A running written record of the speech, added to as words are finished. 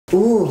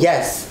Ooh,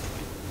 yes.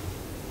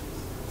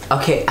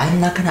 Okay,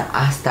 I'm not gonna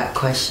ask that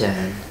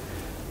question.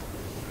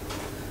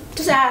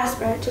 Just ask,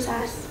 bro. Just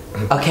ask.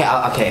 Okay,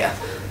 okay.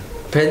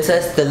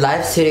 Princess, the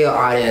live studio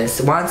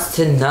audience wants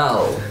to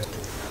know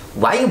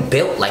why you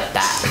built like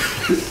that.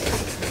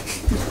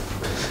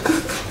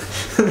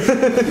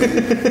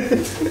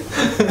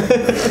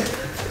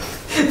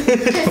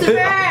 Christopher!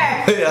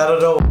 I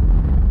don't know.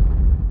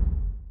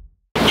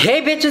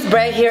 Hey bitches,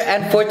 Brett here,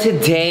 and for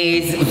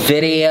today's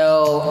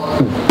video,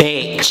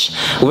 bitch,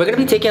 we're gonna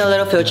be taking a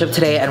little field trip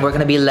today, and we're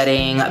gonna be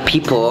letting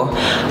people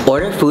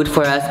order food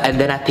for us, and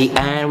then at the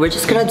end, we're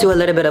just gonna do a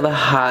little bit of a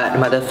hot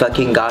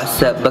motherfucking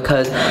gossip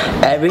because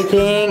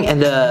everything in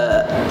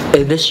the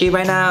industry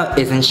right now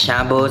is in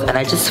shambles, and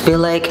I just feel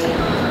like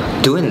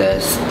doing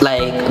this.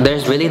 Like,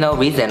 there's really no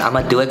reason. I'm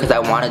gonna do it because I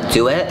want to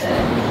do it.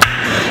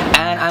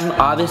 And I'm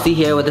obviously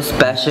here with a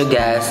special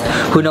guest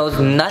who knows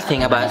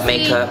nothing about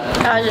makeup.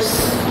 I'll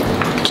just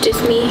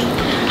introduce me.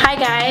 Hi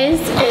guys,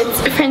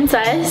 it's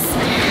Princess.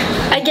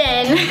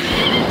 Again.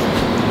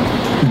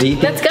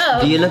 Let's go.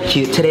 Do you look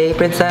cute today,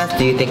 Princess?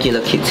 Do you think you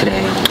look cute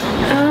today?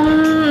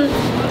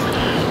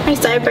 My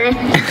sideburn.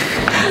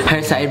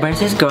 Her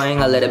sideburns is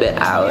growing a little bit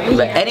out.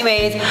 But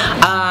anyways,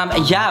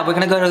 yeah, we're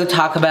gonna go to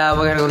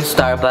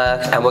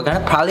Starbucks, and we're gonna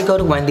probably go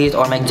to Wendy's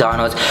or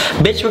McDonald's.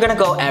 Bitch, we're gonna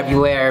go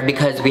everywhere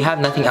because we have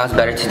nothing else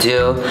better to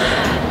do.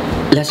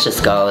 Let's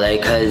just go,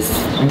 like, cause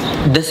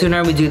the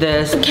sooner we do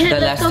this, the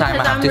less time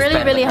I have to spend.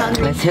 I'm really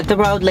hungry. Let's hit the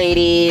road,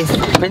 ladies.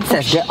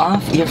 Princess, get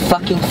off your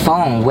fucking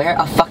phone. Wear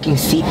a fucking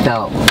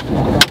seatbelt.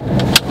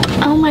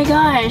 Oh my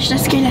gosh, that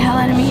scared the hell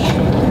out of me.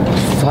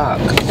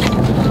 Fuck.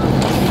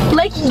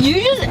 Like,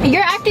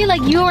 you're acting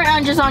like you were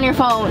just on your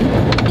phone.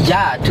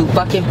 Yeah, to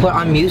fucking put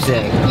on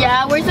music.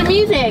 Yeah, where's the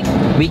music?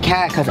 We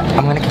can't, cause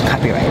I'm gonna get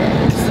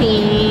copyrighted.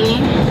 See?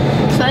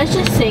 So let's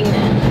just sing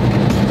then.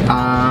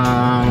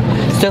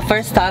 So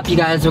first stop, you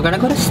guys, we're gonna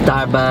go to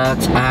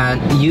Starbucks,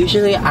 and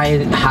usually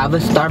I have a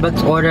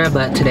Starbucks order,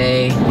 but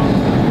today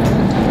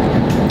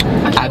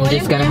I'm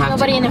just gonna have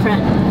nobody in the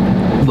front.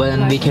 Well,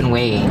 then we can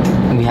wait.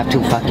 We have to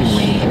fucking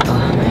wait. Oh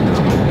my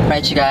god.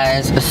 Right, you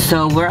guys,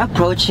 so we're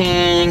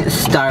approaching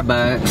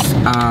Starbucks.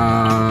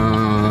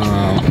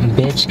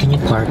 Bitch, can you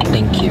park?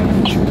 Thank you.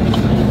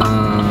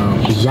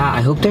 Yeah,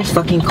 I hope there's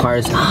fucking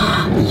cars.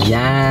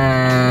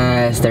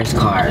 Yes, there's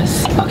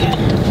cars. Okay.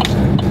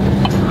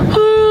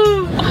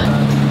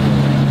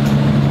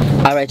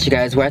 Alright, you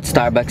guys, we're at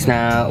Starbucks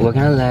now. We're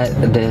gonna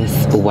let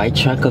this white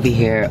truck over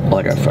here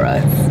order for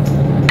us.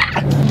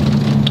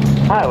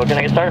 Hi, what can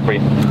I get started for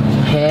you?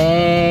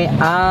 Hey,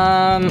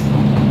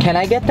 can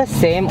I get the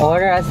same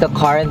order as the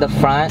car in the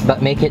front,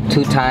 but make it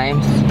 2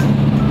 times?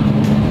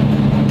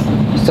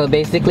 So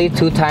basically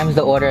 2 times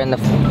the order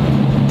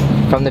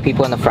from the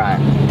people in the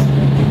front.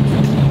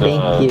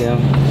 Thank you.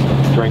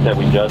 Drink that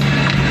we just...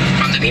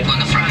 From the people in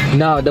the front?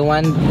 No, the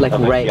one like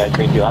okay, right. You guys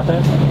drink 2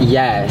 lattes?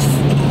 Yes.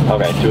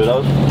 Okay, 2 of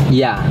those?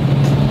 Yeah.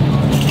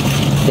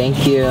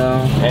 Thank you.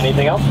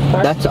 Anything else?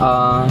 Sorry? That's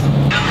all.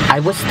 I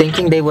was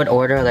thinking they would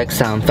order like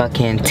some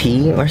fucking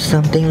tea or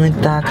something like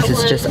that, because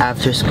it's just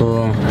after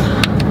school.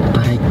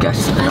 But I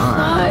guess not.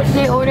 I thought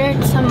they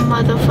ordered some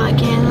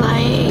motherfucking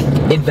like...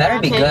 It better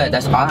be good,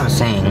 that's all I'm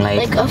saying.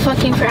 Like a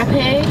fucking frappe?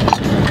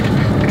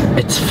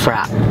 It's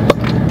frap.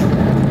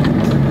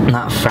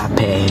 Not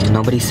frappe.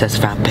 Nobody says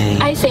frappe.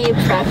 I say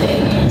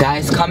frappe.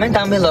 Guys, comment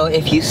down below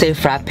if you say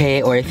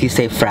frappe or if you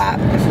say frap.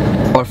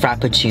 Or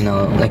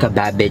frappuccino, like a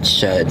bad bitch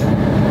should.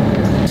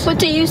 What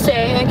do you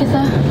say,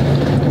 Agatha?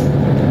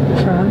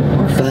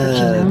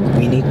 But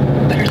we need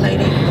better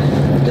lighting.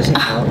 Does it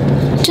help?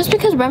 Just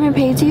because Bretman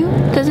pays you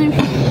doesn't...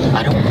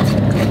 I don't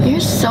know. You're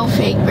so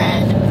fake,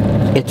 Brett.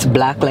 It's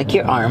black like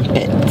your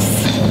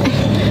armpits.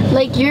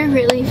 Like, you're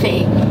really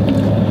fake.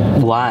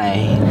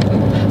 Why?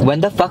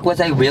 When the fuck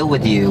was I real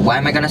with you? Why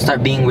am I gonna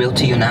start being real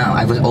to you now?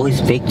 I was always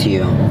fake to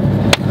you.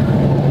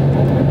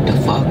 The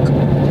fuck?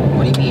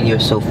 What do you mean you're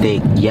so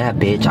fake? Yeah,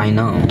 bitch, I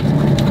know.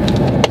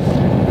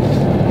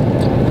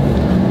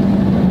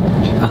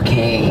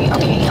 Okay.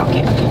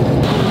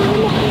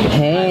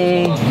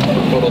 Hey.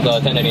 Total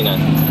 $10.99.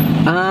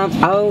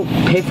 I'll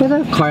pay for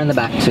the car in the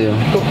back too.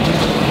 Cool.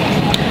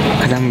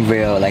 Cause I'm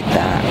real like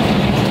that.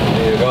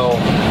 Here you go.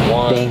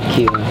 1. Thank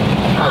you.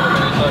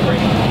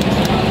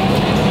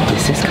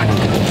 This is kind of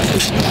good.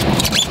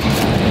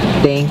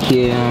 Thank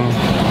you.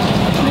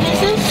 What is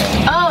this?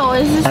 Oh,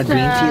 is this a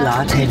green tea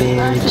latte,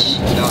 bitch.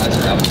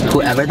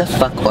 Whoever the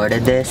fuck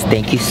ordered this,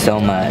 thank you so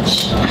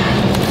much.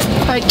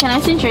 Wait, can I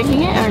see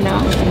drinking it or no?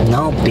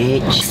 No,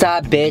 bitch. What's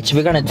up, bitch?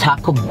 We're gonna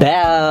Taco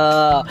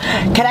Bell.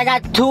 Can I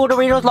get 2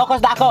 Doritos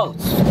Locos Tacos?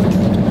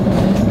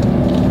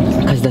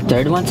 Cause the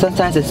third one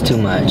sometimes is too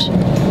much.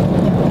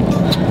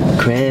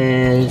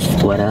 Chris,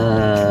 what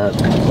up?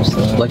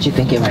 What you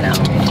thinking right now?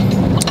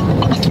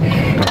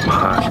 I'm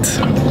hot.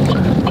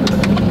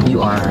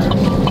 You are.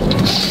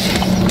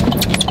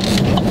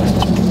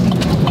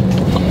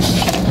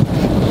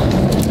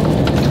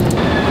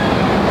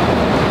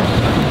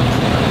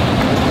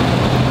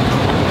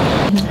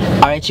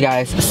 Alright, you you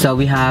guys, so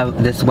we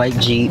have this white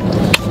Jeep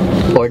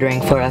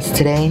ordering for us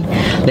today.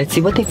 Let's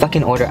see what they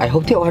fucking order. I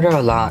hope they order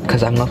a lot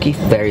because I'm lucky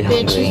very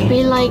hungry. Bitch,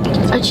 be like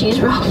a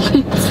cheese roll.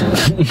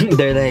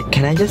 They're like,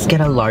 can I just get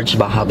a large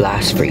Baja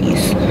Blast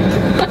freeze?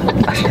 I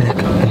was like,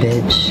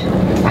 bitch,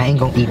 I ain't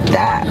gonna eat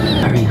that.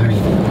 Hurry, hurry.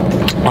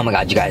 Oh my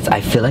god, you guys,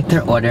 I feel like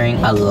they're ordering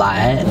a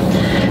lot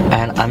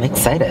and I'm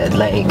excited.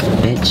 Like,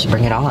 bitch,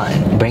 bring it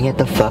on. Bring it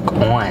the fuck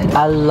on.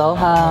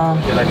 Aloha.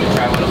 Would you like to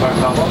try one of our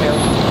combo meals?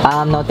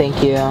 No,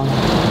 thank you.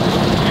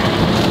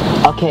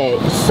 Okay,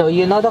 so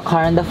you know the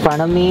car in the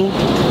front of me?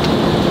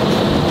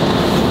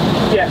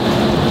 Yeah.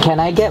 Can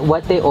I get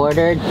what they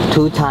ordered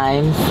 2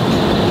 times?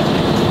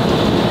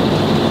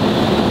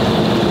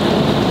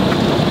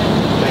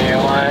 Do you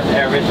want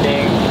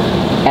everything?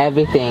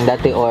 Everything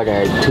that they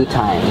ordered 2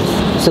 times.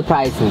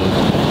 Surprise me.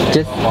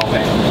 Just, One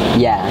moment.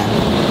 yeah.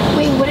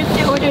 Wait, what if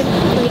they ordered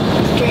like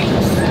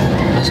drinks?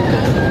 That's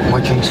okay.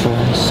 More drinks for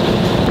us.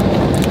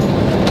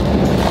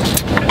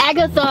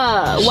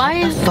 Agatha, why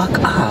is Fuck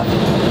up.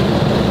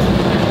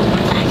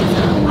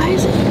 Agatha? Why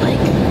is it like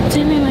it's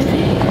in my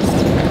face?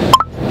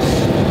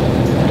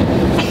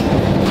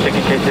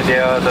 Chicken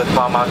quesadilla, the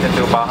small Mountain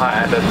Dew Baja,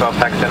 and the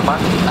 12-pack cinnamon.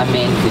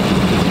 Amazing.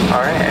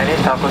 Alright, any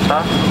taco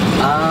sauce?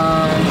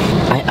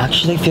 I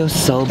actually feel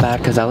so bad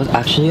because I was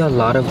actually a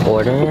lot of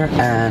order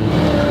and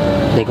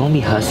they gonna be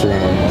hustling.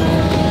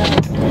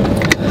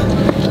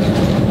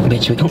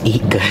 Bitch, we gonna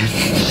eat good.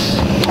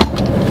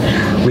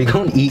 We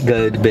gonna eat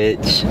good,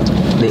 bitch.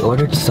 They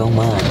ordered so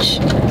much.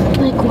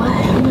 Like what?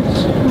 How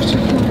much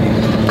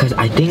Cause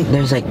I think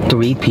there's like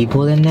 3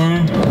 people in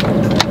there.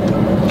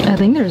 I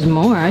think there's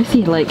more. I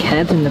see like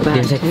heads in the back.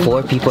 There's like too.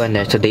 4 people in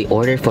there, so they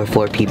ordered for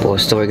 4 people.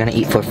 So we're gonna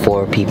eat for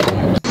 4 people.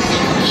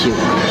 Cute.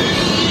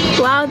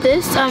 Wow,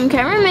 this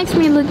camera makes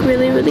me look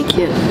really, really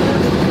cute.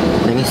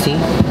 Let me see.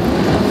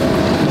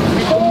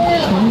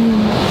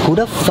 Who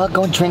the fuck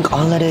gonna drink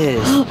all of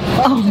this?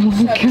 Oh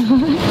my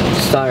god.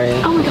 Sorry.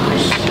 Oh my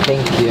gosh.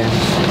 Thank you.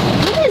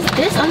 What is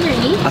this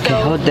underneath?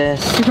 Okay, hold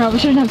this. You probably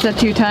shouldn't have said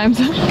 2 times.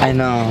 I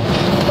know.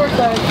 Wait,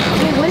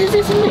 what is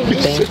this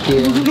underneath? Thank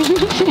you.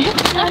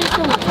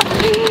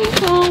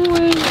 Oh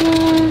my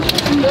god.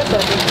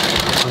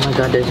 Oh my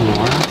god, there's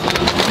more?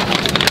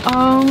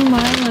 Oh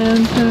my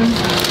lantern.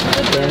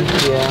 Thank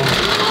you.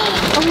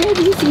 Oh yeah,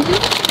 do you see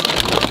this?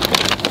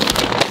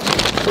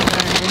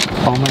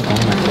 Oh my god.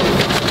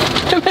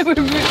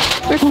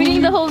 We're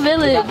feeding the whole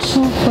village. Looks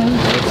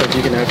like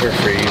you can have her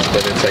freeze,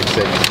 but it's like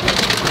 6.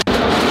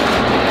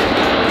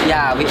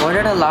 Yeah, we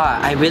ordered a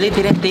lot. I really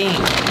didn't think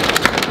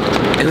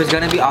it was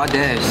gonna be all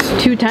this.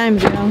 2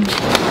 times, yo.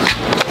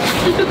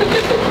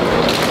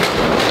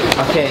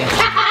 Okay.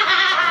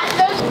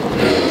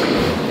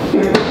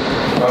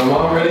 My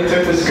mom already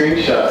took the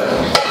screenshot.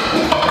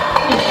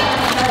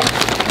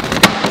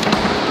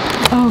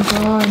 Oh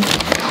god.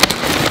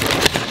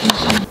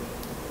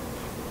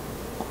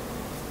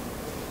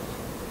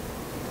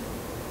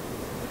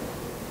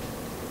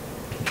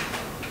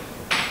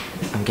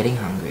 I'm getting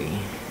hungry.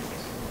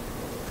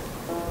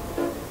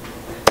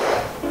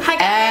 Hi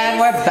guys. And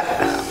we're back.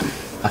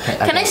 Okay.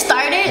 Can I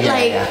start it? Yeah,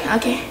 like, yeah.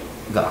 okay.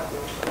 Go.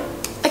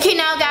 Okay,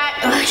 now guys.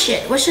 Oh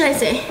shit. What should I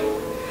say?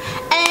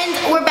 And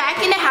we're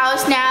back in the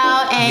house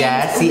now, and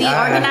Yes, we we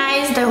are.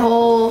 organized the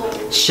whole.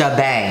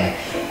 Shebang.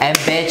 And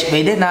bitch,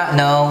 we did not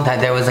know that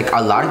there was like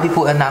a lot of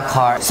people in that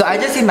car. So I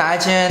just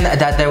imagined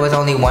that there was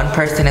only 1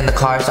 person in the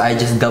car, so I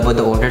just doubled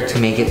the order to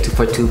make it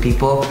for 2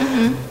 people.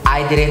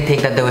 I didn't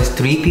think that there was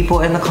 3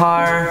 people in the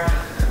car,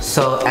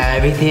 so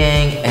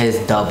everything is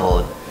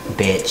doubled,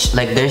 bitch.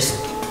 Like there's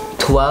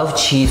 12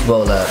 cheese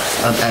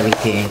roll-ups of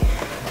everything,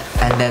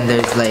 and then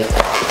there's like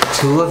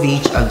 2 of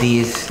each of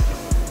these.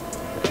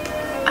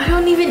 I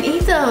don't even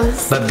eat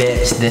those. But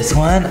bitch, this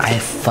one, I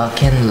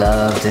fucking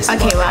love this one.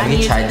 Okay, well, Have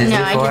you tried this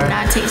before? No, I did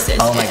not taste this.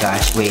 Oh my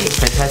gosh, wait,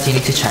 Princess, you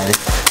need to try this.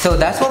 So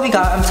that's what we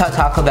got from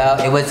Taco Bell.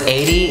 It was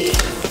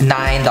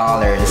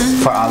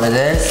 $89 for all of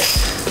this.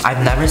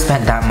 I've never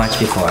spent that much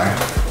before.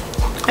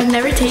 I've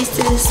never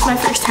tasted this. This is my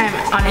first time,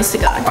 honest to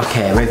God.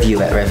 Okay, review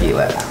it, review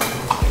it.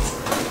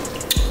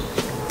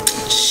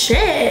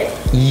 Shit.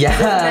 Yeah.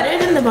 Better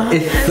than the Baja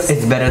Blast.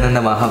 It's better than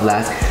the Baja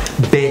Blast.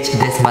 Bitch,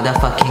 this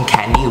motherfucking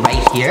candy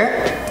right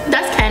here.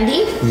 That's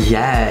candy?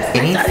 Yes,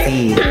 it ain't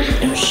seed.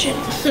 Oh shit.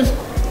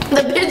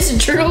 The bitch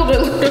drooled a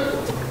little.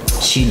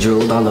 She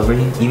drooled all over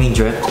you? You mean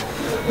drip?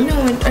 No,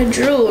 I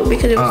drooled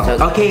because it was so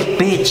good. Okay,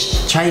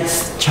 bitch. Try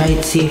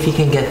it, see if you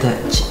can get the...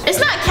 It's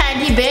not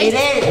candy, bitch. It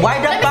is. Why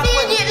the fuck?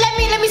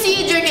 Let me see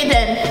you drink it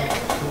then.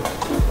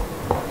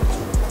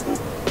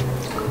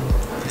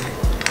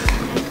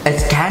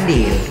 It's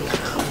candy.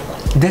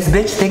 This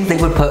bitch thinks they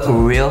would put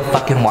real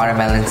fucking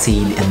watermelon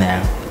seed in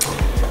there.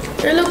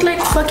 They look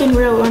like fucking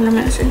real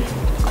watermelon.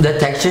 The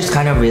texture's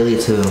kind of really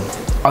too.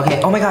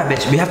 Okay, oh my god,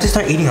 bitch, we have to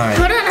start eating already.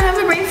 Hold on, I have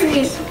a brain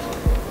freeze.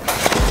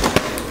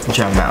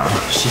 Jamal,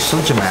 she's so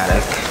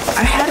dramatic.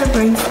 I had a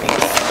brain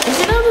freeze. Is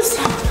it all this?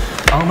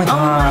 Oh my god.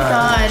 Oh my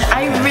god,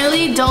 I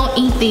really don't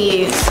eat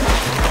these.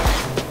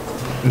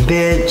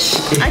 Bitch.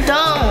 I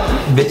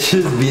don't.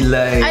 Bitches be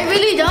like. I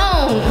really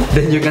don't.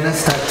 Then you're gonna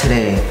start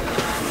today.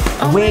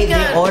 Oh Wait, my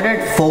they God.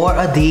 ordered 4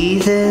 of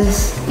these?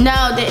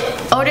 No, they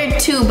ordered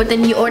 2, but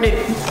then you ordered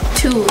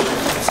 2,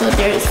 so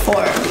there's 4.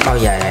 Oh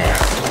yeah.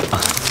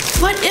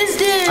 What is A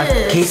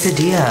this?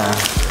 quesadilla.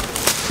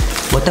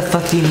 What the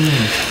fuck do you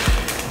mean?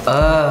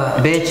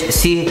 Bitch,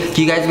 see,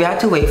 you guys, we had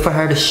to wait for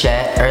her to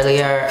shit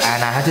earlier,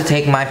 and I had to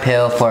take my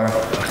pill for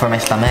my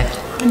stomach.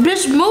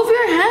 Bitch, move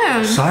your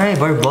hand. Sorry,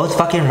 we're both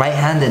fucking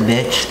right-handed,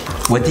 bitch.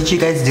 What did you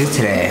guys do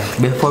today?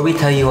 Before we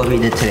tell you what we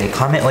did today,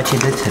 comment what you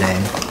did today.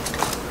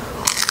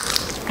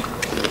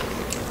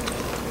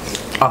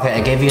 Okay,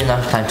 I gave you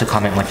enough time to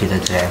comment what you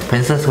did today.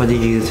 Princess, what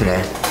did you do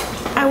today?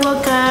 I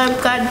woke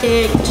up, got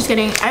dick. Just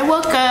kidding. I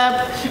woke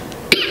up.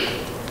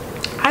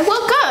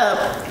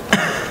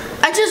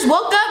 I just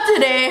woke up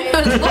today.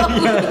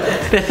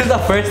 This is the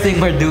first thing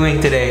we're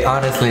doing today,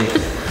 honestly.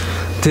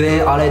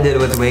 Today, all I did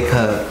was wake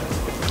up.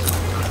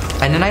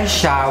 And then I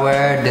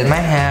showered, did my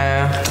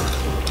hair.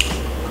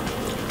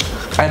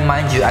 And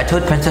mind you, I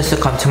told Princess to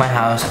come to my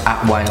house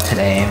at 1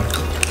 today.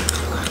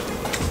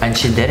 And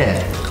she did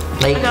it.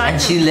 Like,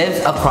 and she lives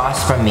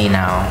across from me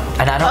now.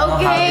 And I don't know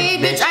how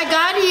Okay, this bitch, I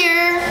got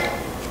here.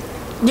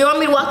 Do you want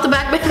me to walk the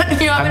back?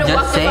 You want I'm me to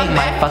walk just the saying,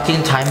 back? my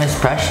fucking time is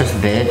precious,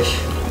 bitch.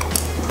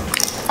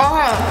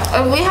 Okay,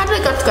 if we had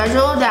like a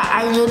schedule that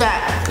I knew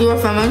that you were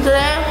filming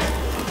today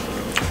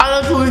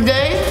on a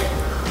Tuesday,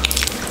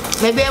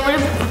 maybe I would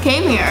have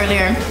came here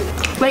earlier.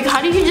 Like, how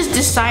did you just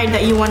decide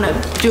that you want to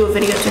do a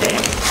video today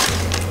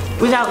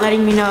without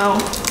letting me know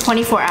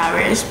 24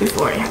 hours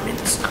before it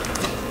happens?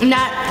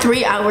 Not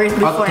 3 hours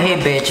before. Okay,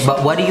 bitch,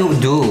 but what do you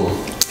do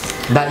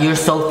that you're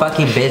so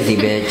fucking busy,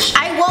 bitch?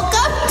 I woke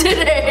up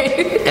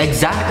today.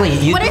 Exactly.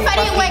 You What if do I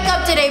didn't wake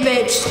up today,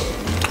 bitch?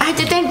 I had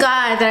to thank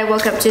God that I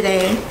woke up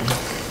today.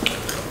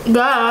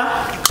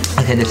 Duh.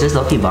 Okay, this is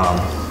Loki Bomb.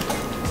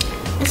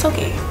 It's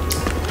okay.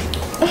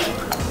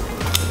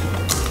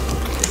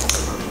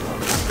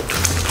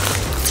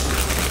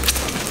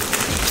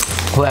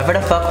 Whoever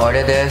the fuck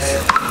ordered this.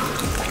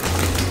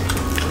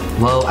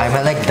 Whoa, I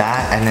went like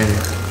that and then.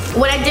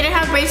 When I didn't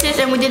have braces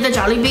and we did the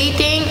Jollibee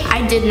thing,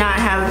 I did not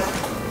have.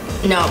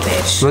 No,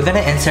 bitch. We're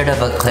gonna insert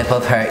a clip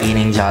of her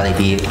eating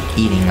Jollibee,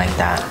 eating like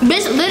that.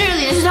 Bitch,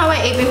 literally, this is how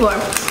I ate before.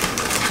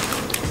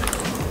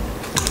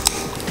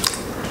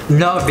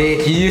 No,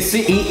 bitch, you used to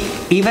eat,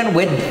 even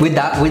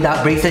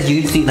without braces, you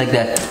used to eat like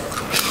that.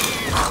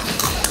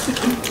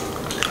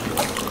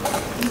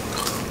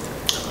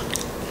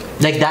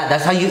 Like that,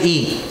 that's how you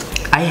eat.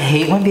 I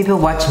hate when people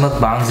watch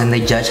mukbangs and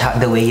they judge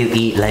the way you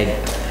eat. Like,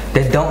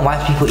 they don't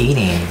watch people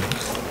eating.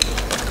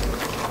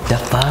 The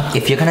fuck?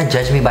 If you're gonna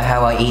judge me by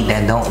how I eat,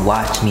 then don't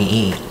watch me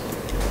eat.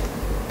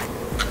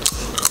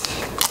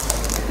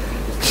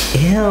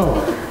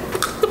 Ew.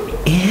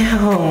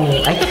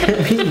 Ew. I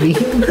can't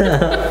believe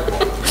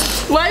that.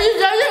 Why are you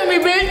judging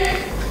me,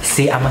 bitch?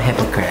 See, I'm a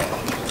hypocrite.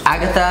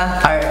 Agatha,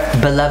 our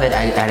beloved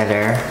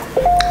editor.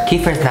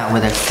 Kiefer's not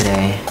with us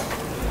today.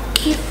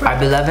 Our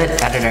beloved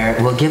editor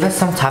will give us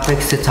some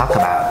topics to talk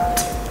about.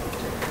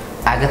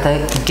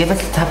 Agatha, give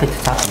us a topic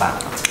to talk about.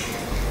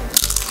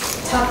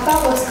 Talk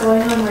about what's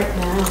going on right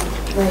now,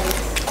 like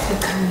the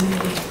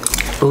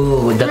community.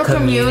 Ooh, the The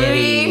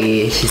community,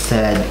 community. she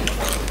said.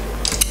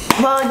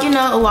 Well, you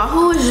know,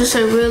 Oahu is just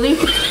a really...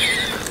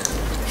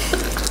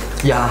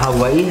 Yeah,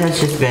 Hawaii has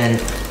just been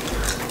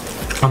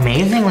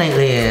amazing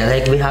lately.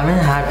 Like, we haven't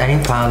had any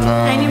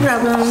problems. Any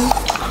problem.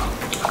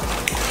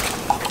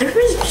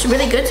 Everybody's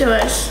really good to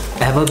us.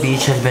 Evo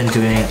Beach has been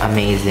doing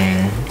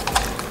amazing.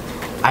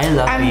 I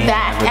love I'm being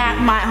back Evo at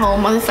Beach. my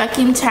home on the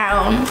fucking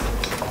town.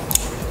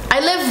 I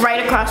live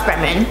right across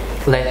Bretman.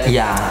 Like,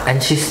 yeah,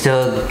 and she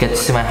still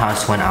gets to my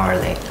house 1 hour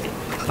late.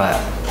 But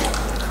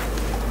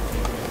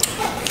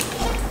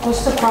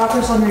What's the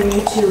progress on your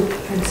YouTube,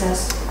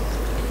 Princess?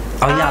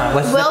 oh yeah,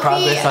 what's the we'll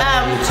be, progress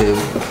on your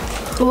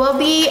YouTube? We'll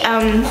be,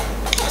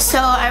 so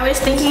I was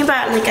thinking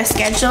about like a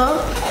schedule,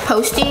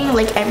 posting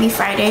like every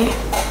Friday.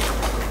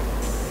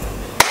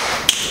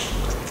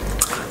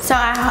 So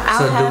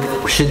I'll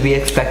have... Should we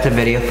expect a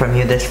video from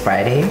you this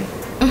Friday?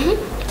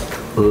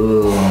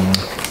 Ooh.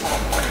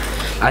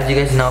 As you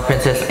guys know,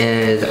 Princess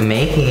is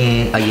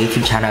making a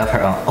YouTube channel of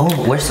her own.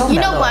 Oh, we're so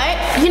You know mellow.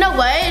 what? You know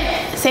what?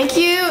 Thank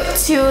you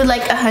to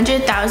like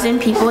 100,000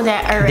 people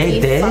that already They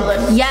did?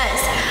 followed.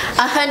 Yes,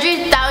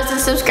 100,000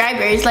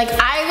 subscribers. Like,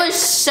 I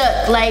was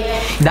shook. Like,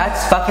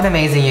 That's fucking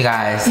amazing, you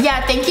guys.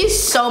 yeah, thank you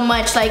so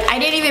much. Like, I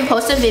didn't even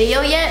post a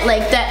video yet.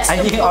 Like, that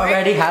And you support.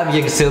 already have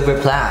your silver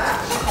plaque.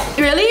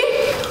 Really?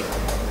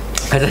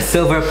 Because a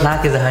silver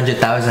plaque is 100,000.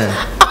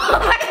 Oh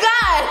my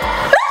god!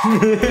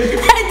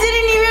 I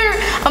didn't even.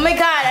 Oh my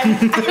god!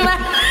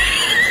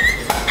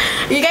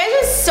 You guys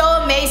are so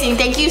amazing.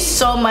 Thank you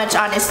so much.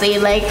 Honestly,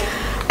 like,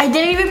 I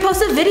didn't even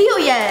post a video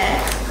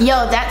yet.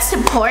 Yo, that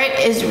support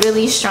is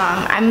really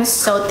strong. I'm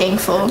so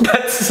thankful.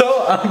 That's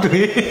so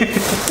ugly.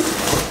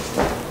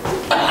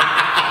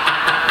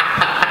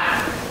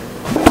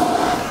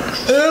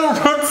 Ew,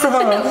 what's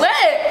up?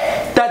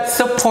 What? That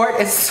support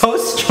is so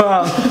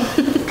strong.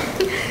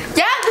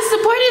 Yeah, the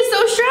support is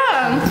so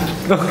strong.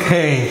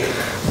 Okay.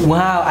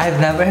 Wow, I've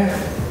never...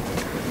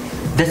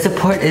 The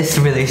support is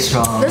really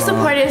strong. The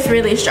support is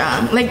really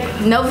strong. Like,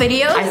 no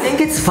videos? I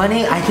think it's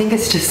funny. I think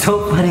it's just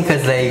so funny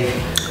because, like,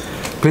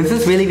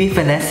 Princess really be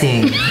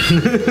finessing.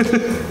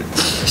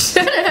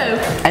 Shut up.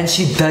 And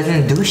she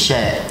doesn't do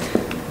shit.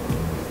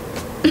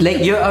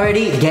 Like, you're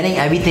already getting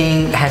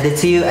everything handed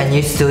to you and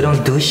you still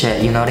don't do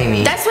shit, you know what I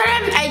mean? That's what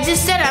I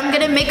just said. I'm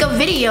gonna make a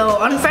video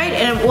on Friday.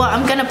 Well,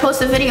 I'm gonna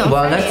post a video on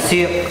Friday. Well, let's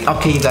see.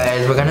 Okay, you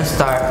guys, we're gonna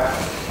start.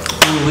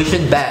 We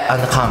should bet on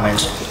the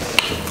comments.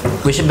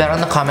 We should bet on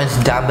the comments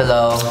down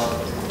below.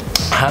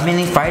 How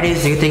many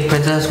Fridays do you think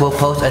Princess will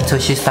post until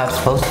she stops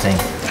posting?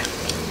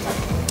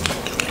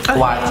 Okay.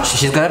 Watch,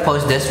 she's gonna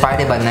post this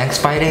Friday, but next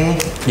Friday,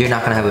 you're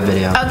not gonna have a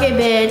video. Okay,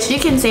 bitch, you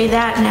can say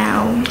that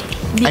now.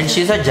 And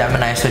she's a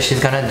Gemini, so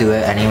she's gonna do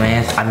it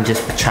anyways. I'm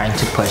just trying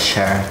to push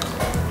her.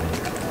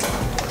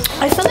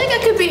 I feel like I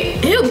could be.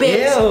 Ew,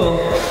 bitch. Ew.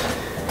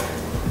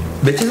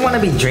 Bitches wanna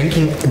be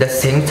drinking the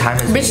same time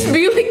as Bitch,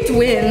 me. be like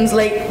twins.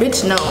 Like,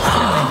 bitch, no.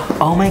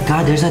 Oh my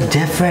god, there's a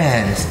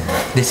difference.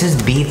 This is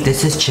beef,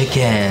 this is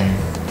chicken.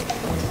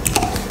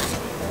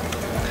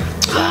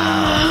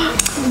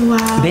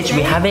 Wow. Bitch,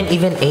 we haven't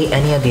even ate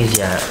any of these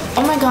yet.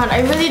 Oh my god,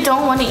 I really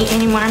don't want to eat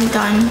anymore. I'm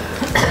done.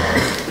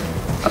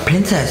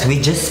 Princess, we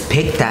just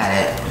picked at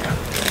it.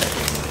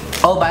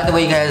 Oh, by the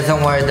way, guys,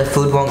 don't worry, the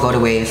food won't go to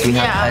waste. We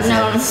have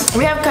cousins. No.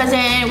 We have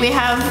cousin, we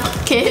have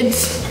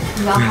kids.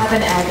 Y'all have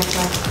an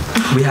Agatha.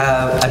 We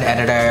have an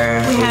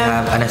editor, we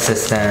have an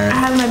assistant. I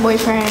have my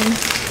boyfriend,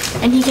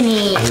 and he can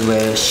eat. I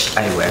wish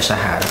I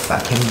had a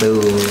fucking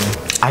boo.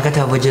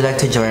 Agatha, would you like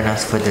to join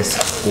us for this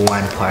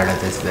one part of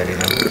this video?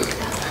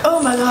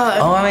 Oh my god.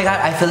 Oh my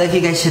god, I feel like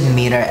you guys should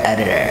meet our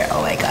editor.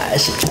 Oh my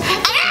gosh.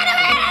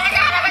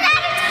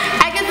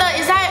 Agatha,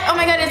 is that? Oh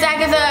my god, it's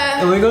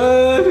Agatha. Oh my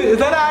god, is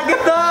that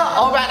Agatha?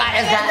 Oh my god,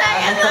 is that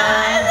Agatha?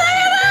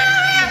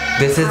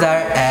 This is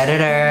our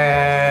editor.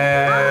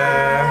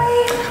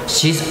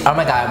 She's, oh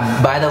my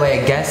god, by the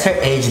way, guess her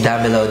age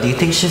down below. Do you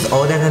think she's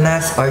older than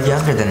us or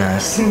younger than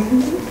us?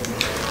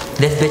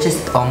 This bitch is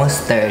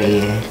almost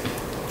 30.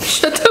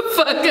 Shut the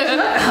fuck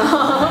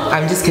up.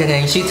 I'm just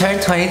kidding. She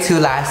turned 22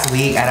 last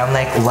week and I'm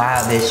like,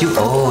 wow, bitch, you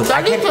old.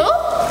 22?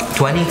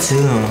 22.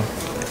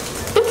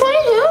 You're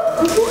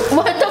 22?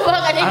 What the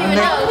fuck? I didn't even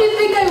like- know. What do you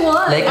think I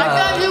was? Like, I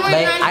thought you were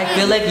like 19. I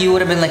feel like you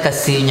would have been like a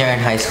senior in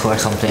high school or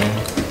something.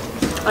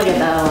 I get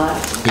that a lot.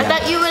 I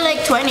thought you were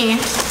like 20.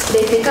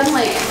 They think I'm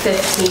like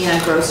 15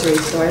 at grocery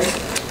stores.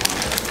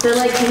 They're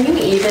like, can you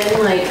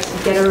even like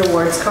get a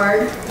rewards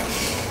card?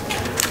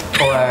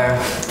 Or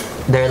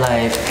they're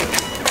like,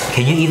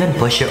 can you even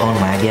push your own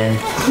wagon?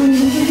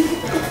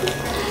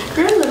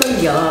 You're a little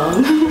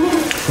young.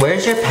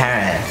 Where's your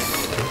parents?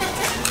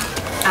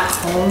 At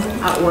home,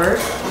 at work.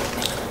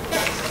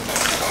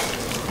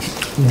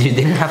 You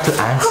didn't have to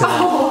answer that.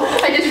 Oh,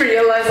 I just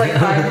realized like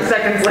 5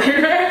 seconds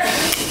later.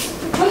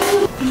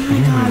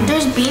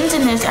 There's beans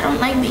in this. I don't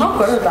like beans. I'll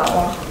go to that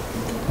one.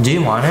 Do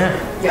you want it?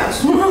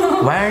 Yes.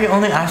 Why are you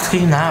only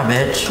asking now,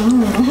 bitch?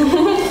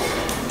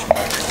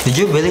 Did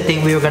you really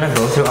think we were gonna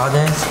go through all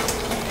this?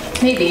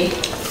 Maybe.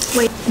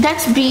 Wait,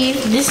 that's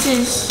beef. This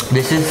is.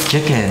 This is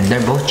chicken.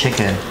 They're both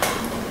chicken.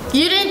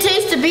 You didn't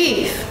taste the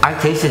beef. I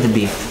tasted the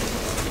beef.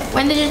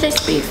 When did you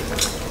taste beef?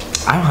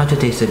 I don't have to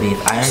taste the beef.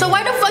 So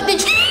why the fuck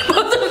did you eat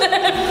both of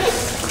them?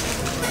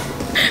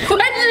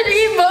 Why did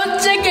you eat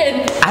both chicken?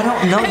 I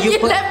don't know. And you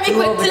put left me two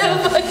with over 2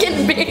 there.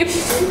 fucking beef.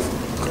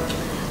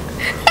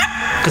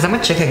 Cause I'm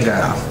a chicken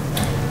girl.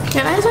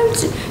 Can I have some?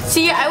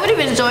 See, I would have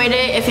enjoyed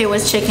it if it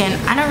was chicken.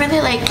 I don't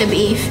really like the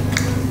beef.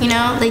 You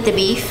know, like the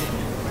beef.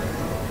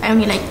 I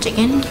only like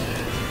chicken.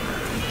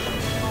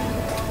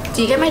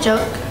 Do you get my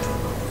joke?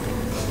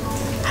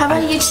 How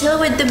about you chill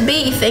with the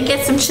beef and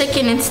get some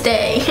chicken and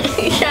stay?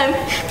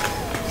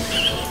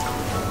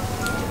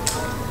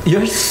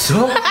 You're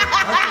so ugly.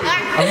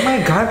 Oh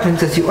my god,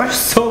 Princess, you are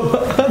so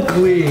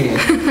ugly.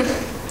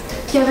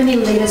 Do you have any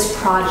latest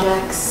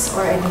projects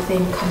or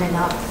anything coming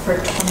up for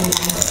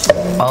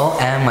 2019?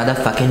 OM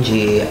motherfucking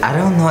G. I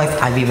don't know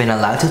if I've even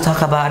allowed to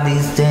talk about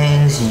these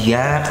things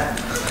yet.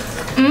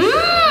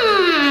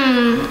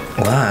 Mmm.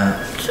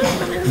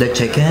 What? The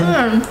chicken?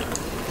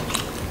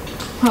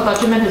 I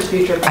thought you meant his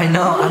future. I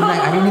know, I'm like,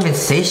 I didn't even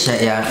say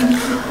shit yet.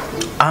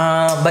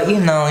 But you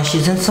know,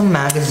 she's in some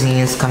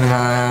magazines coming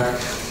up.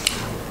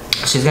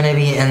 She's gonna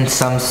be in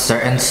some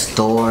certain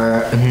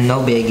store.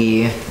 No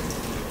biggie.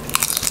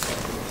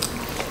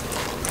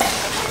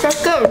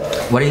 That's good.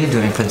 What are you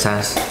doing,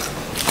 Princess?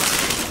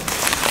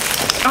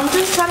 I'm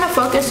just trying to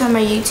focus on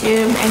my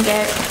YouTube and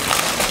get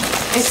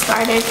it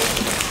started.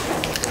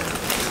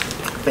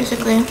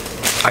 Basically.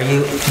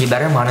 You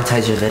better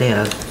monetize your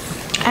video.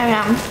 I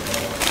am.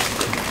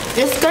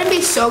 It's gonna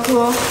be so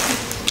cool.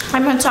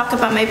 I'm gonna talk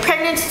about my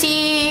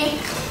pregnancy,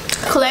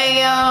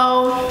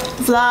 Cleo,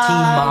 vlogs.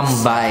 Teen mom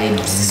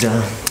vibes.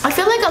 I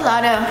feel like a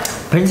lot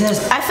of Princess,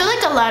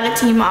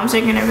 teen moms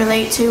are gonna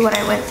relate to what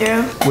I went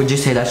through. would you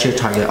say that's your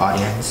target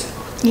audience?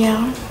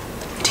 Yeah.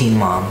 Teen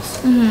moms.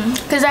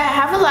 Cause I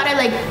have a lot of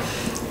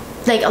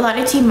like a lot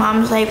of teen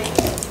moms, like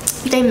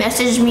they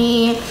message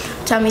me,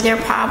 tell me their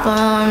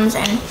problems,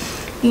 and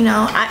you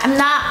know, I'm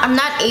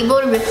not able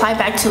to reply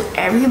back to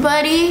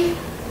everybody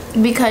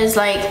because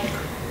like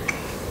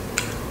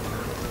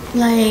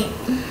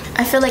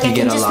I feel like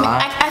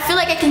I feel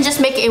like I can just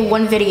make it in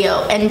one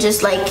video and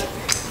just like,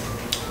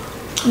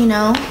 you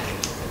know.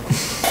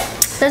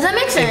 Does that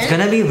make sense? It's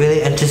gonna be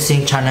really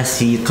interesting trying to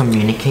see you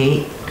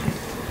communicate.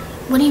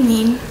 What do you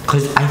mean?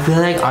 Cause I feel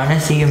like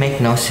honestly you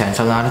make no sense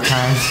a lot of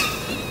times.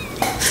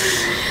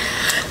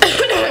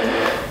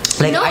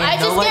 Like no, I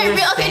know what you're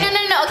saying. Okay,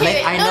 no.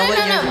 Okay, like,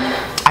 no.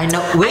 I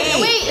know. Wait.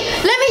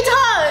 Let me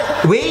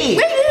talk. Wait.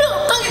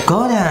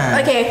 Go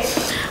then. Okay.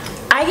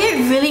 I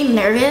get really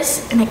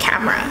nervous in a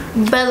camera,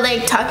 but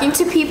like talking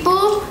to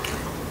people,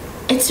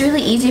 it's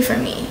really easy for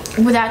me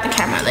without the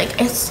camera. Like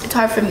it's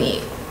hard for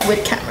me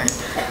with camera.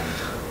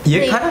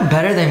 You're kind of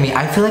better than me.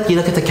 I feel like you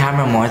look at the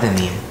camera more than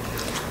me.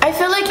 I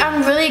feel like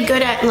I'm really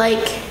good at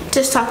like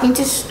just talking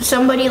to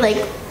somebody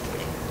like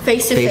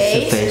face to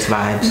face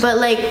vibes. But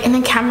like in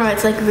the camera,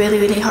 it's like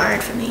really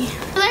hard for me.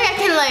 Like I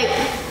can like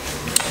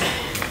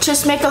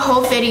just make a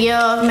whole video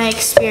of my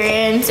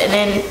experience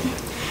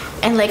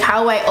and like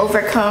how I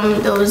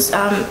overcome those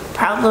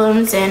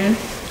problems and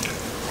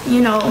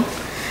you know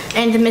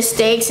and the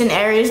mistakes and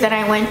errors that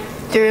I went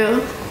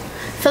through.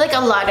 I feel like a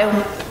lot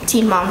of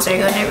teen moms are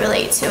going to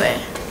relate to it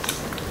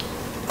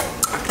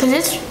because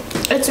it's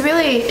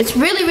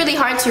really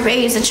hard to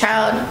raise a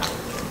child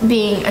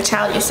being a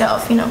child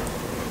yourself, you know.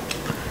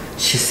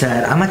 She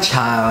said, I'm a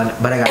child,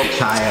 but I got a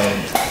child.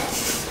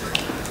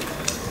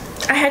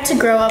 I had to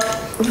grow up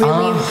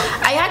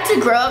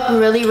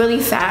really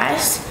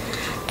fast,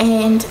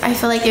 and I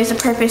feel like there's a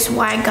purpose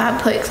why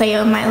God put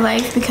Cleo in my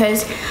life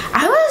because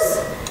I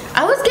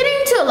was getting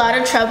into a lot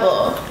of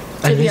trouble.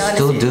 And you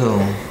still do.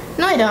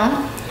 No, I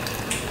don't.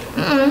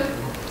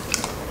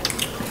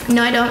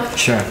 No, I don't.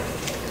 Sure.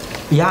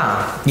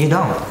 Yeah, you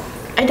don't.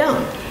 I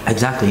don't.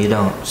 Exactly, you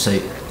don't. So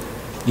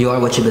you are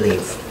what you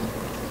believe.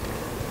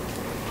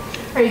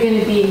 Are you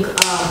gonna be in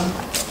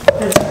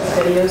Princess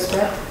videos,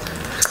 Brett?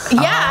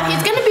 Yeah,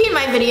 he's gonna be in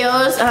my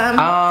videos.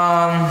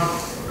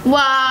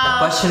 Wow.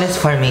 The question is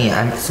for me,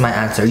 and it's my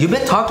answer. You've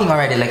been talking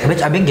already, like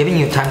bitch, I've been giving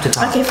you time to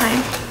talk. Okay,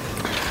 fine.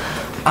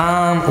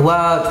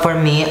 Well, for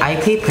me, I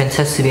pay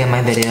Princess to be in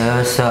my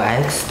videos, so I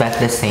expect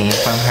the same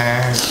from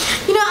her.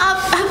 You know,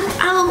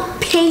 I'll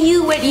pay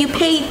you what you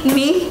paid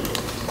me.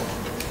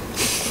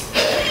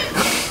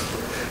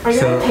 Are you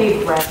gonna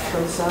pay Brett,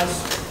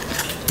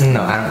 Princess?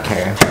 No, I don't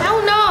care. I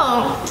don't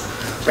know.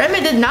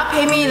 Bretman did not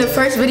pay me in the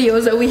first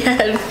videos that we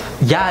had.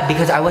 Yeah,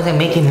 because I wasn't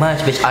making much,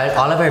 bitch.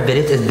 All of our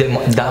videos is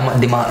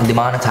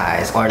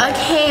demonetized or like,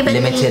 okay, but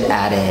limited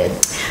added.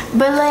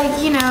 But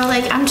like, you know,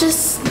 like I'm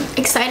just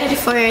excited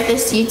for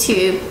this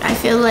YouTube. I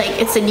feel like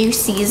it's a new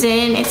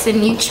season. It's a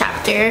new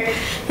chapter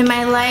in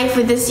my life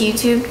with this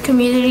YouTube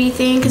community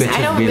thing because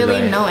I don't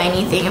really know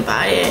anything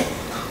about it.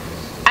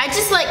 I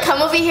just like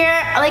come over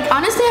here, like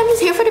honestly I'm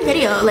just here for the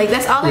video, like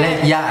that's all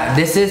like, yeah,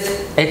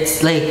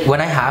 it's like when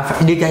I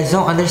have, you guys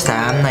don't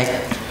understand like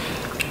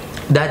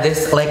that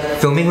this like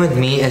filming with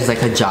me is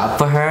like a job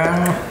for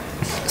her,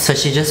 so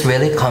she just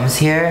really comes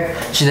here.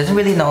 She doesn't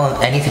really know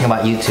anything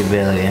about YouTube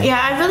really.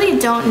 Yeah, I really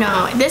don't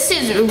know. This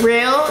is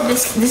real,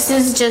 this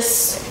is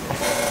just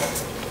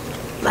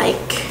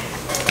like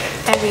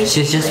everything.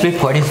 She's just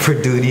reporting for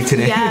duty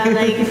today. Yeah,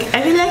 like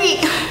I feel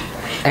like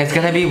it's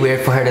gonna be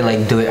weird for her to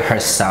like do it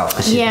herself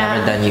because she's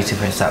never done YouTube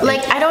herself.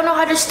 Like I don't know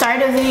how to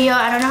start a video.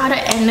 I don't know how to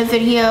end a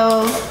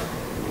video.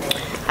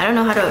 I don't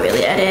know how to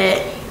really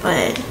edit,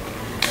 but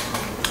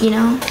you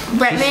know,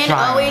 Bretman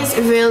always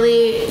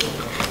really,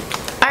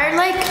 our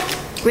like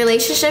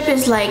relationship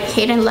is like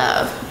hate and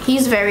love.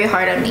 He's very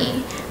hard on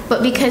me,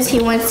 but because he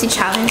wants to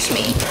challenge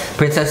me.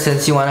 Princess,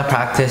 since you want to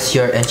practice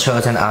your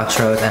intros and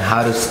outros and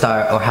how to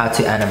start or how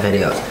to end a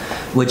video,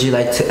 would you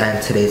like to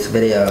end today's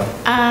video?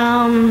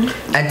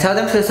 And tell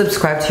them to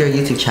subscribe to your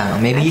YouTube channel.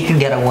 Maybe you can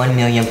get a 1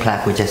 million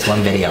plaque with just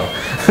one video.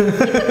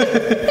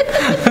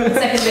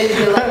 Second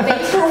video, like,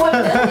 thanks for 1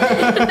 million.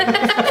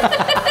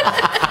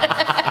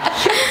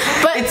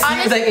 But it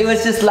seems like it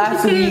was just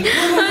last week.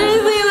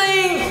 Honestly,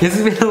 like this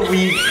has been a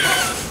week.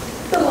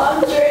 It's a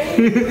long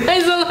journey.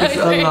 It's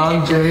a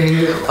long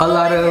journey. A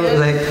lot of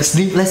like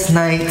sleepless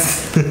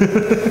nights.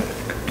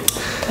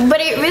 But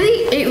it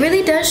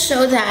really does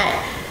show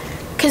that.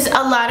 Because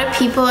a lot of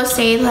people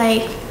say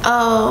like,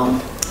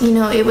 oh, you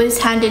know, it was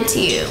handed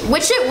to you.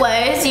 Which it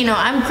was, you know,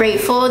 I'm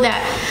grateful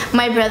that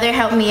my brother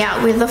helped me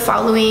out with the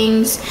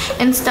followings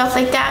and stuff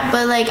like that.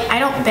 But like, I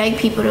don't beg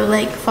people to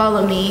like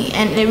follow me.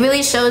 And it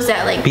really shows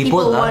that like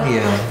people love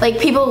you. Like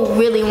people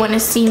really want to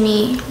see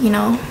me, you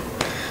know,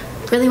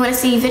 really want to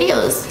see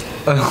videos.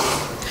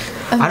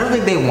 I don't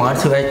think they want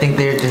to. I think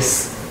they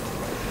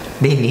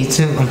need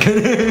to. I'm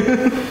kidding.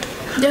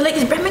 They're like,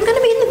 is Bretman gonna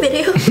be in the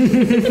video?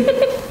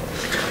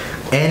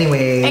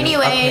 Anyway.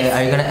 Okay,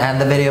 are you gonna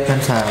end the video,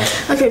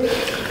 Princess? Okay.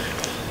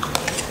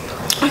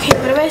 Okay,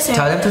 what do I say?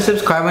 Tell them to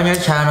subscribe on your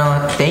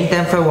channel. Thank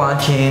them for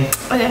watching.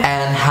 Okay.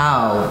 And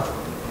how?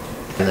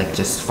 Like,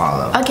 just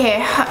follow.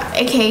 Okay,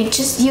 okay,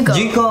 just you go.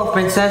 You go,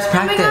 Princess.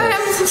 Practice. Oh my god,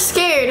 I'm so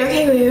scared.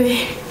 Okay,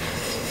 wait.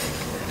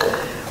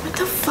 What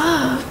the fuck?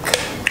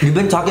 fuck? You've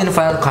been talking in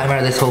front of the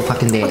camera this whole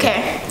fucking day.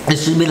 Okay.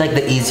 This should be like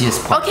the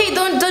easiest part. Okay,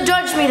 don't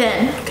judge me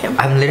then. Okay.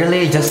 I'm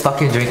literally just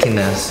fucking drinking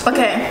this.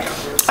 Okay.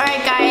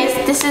 Alright guys,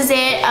 this is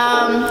it.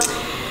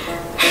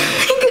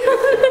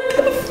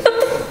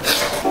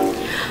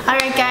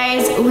 Alright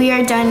guys, we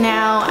are done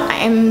now.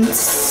 I'm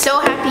so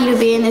happy to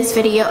be in this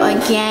video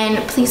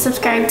again. Please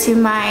subscribe to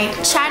my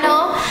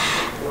channel.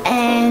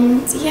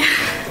 And yeah.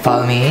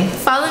 Follow me.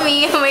 Follow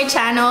me on my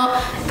channel,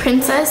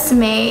 Princess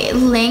May.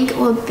 Link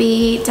will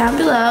be down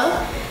below.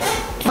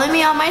 Follow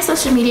me on my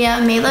social media,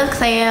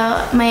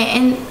 MayLoveCleo,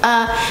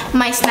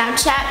 my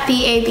Snapchat,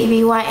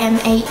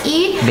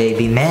 BABBYMAE.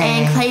 Baby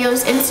May. And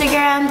Cleo's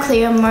Instagram,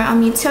 Cleo More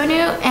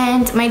Amutonu,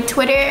 and my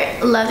Twitter,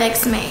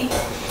 LoveXMay.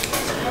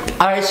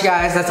 Alright you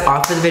guys, that's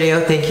all for the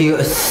video. Thank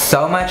you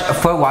so much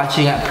for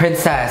watching.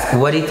 Princess,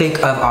 what do you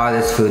think of all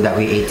this food that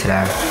we ate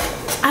today?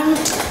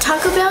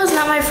 Taco Bell is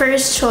not my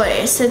first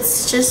choice.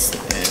 It's just...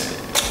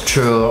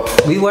 True.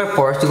 We were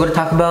forced to go to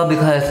Taco Bell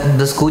because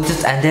the school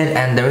just ended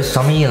and there was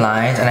so many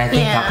lines, and I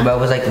think Taco Bell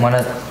was like one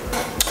of...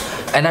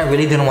 And I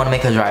really didn't want to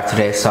make a drive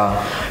today, so...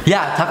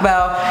 Yeah, Taco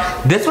Bell.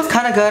 This was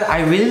kind of good.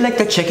 I really like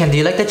the chicken. Do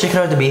you like the chicken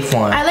or the beef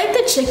one? I like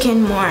the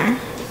chicken more.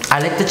 I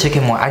like the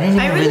chicken more. I didn't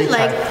even really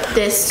try. Like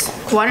this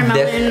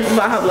watermelon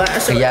Baja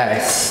Blast.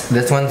 Yes,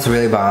 this one's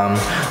really bomb.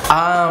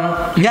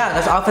 Yeah,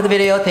 that's all for the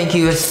video. Thank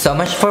you so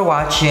much for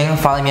watching.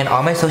 Follow me on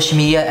all my social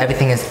media.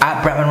 Everything is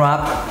at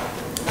BretmanRock.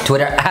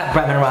 Twitter at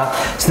BretmanRock.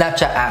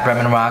 Snapchat at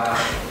BretmanRock.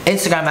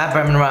 Instagram at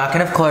BretmanRock.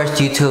 And of course,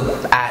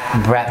 YouTube at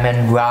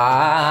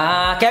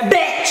BretmanRock. And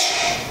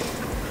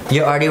bitch!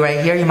 You're already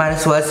right here. You might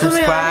as well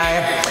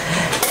subscribe.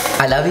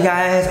 I love you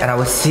guys, and I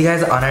will see you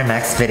guys on our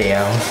next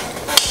video.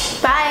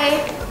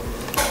 Bye.